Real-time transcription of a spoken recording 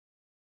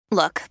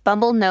Look,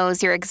 Bumble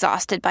knows you're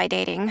exhausted by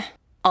dating.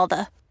 All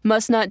the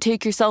must not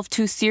take yourself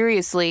too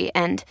seriously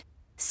and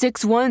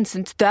 6'1"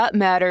 since that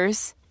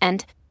matters.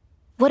 And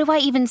what do I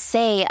even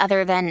say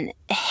other than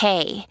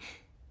hey?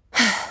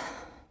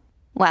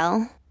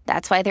 Well,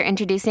 that's why they're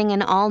introducing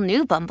an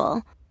all-new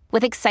Bumble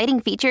with exciting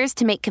features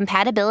to make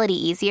compatibility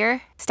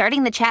easier,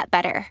 starting the chat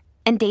better,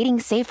 and dating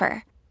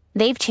safer.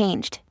 They've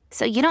changed,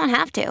 so you don't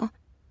have to.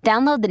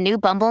 Download the new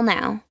Bumble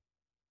now.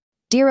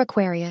 Dear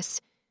Aquarius,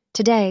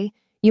 today,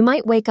 you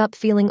might wake up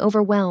feeling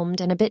overwhelmed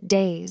and a bit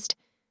dazed.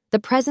 The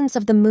presence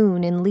of the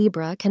moon in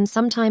Libra can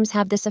sometimes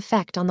have this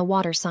effect on the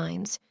water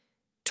signs.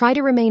 Try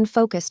to remain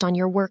focused on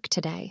your work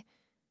today.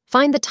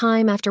 Find the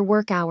time after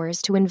work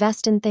hours to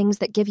invest in things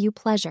that give you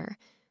pleasure,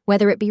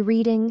 whether it be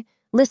reading,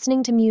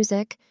 listening to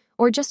music,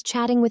 or just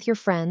chatting with your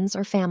friends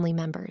or family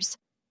members.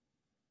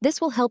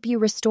 This will help you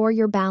restore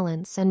your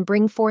balance and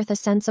bring forth a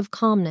sense of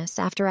calmness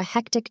after a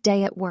hectic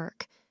day at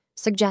work,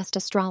 suggest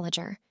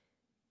astrologer.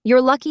 Your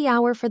lucky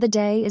hour for the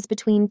day is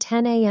between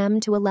 10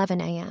 a.m. to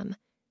 11 a.m.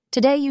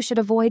 Today you should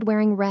avoid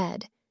wearing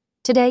red.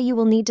 Today you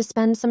will need to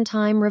spend some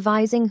time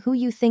revising who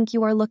you think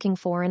you are looking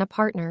for in a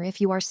partner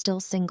if you are still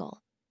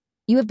single.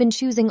 You have been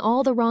choosing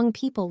all the wrong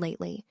people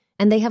lately,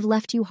 and they have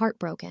left you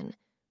heartbroken.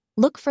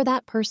 Look for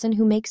that person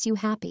who makes you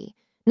happy,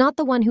 not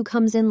the one who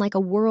comes in like a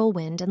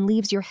whirlwind and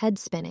leaves your head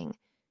spinning.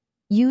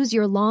 Use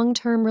your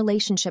long-term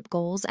relationship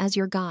goals as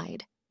your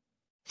guide.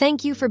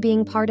 Thank you for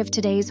being part of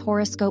today's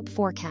horoscope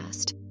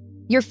forecast.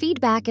 Your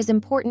feedback is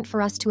important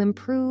for us to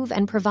improve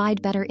and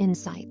provide better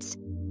insights.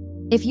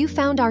 If you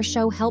found our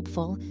show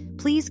helpful,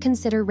 please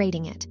consider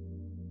rating it.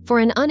 For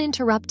an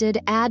uninterrupted,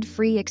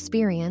 ad-free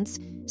experience,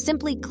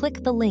 simply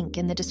click the link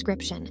in the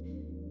description.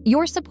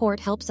 Your support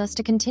helps us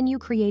to continue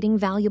creating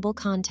valuable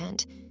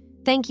content.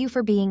 Thank you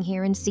for being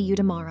here and see you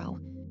tomorrow.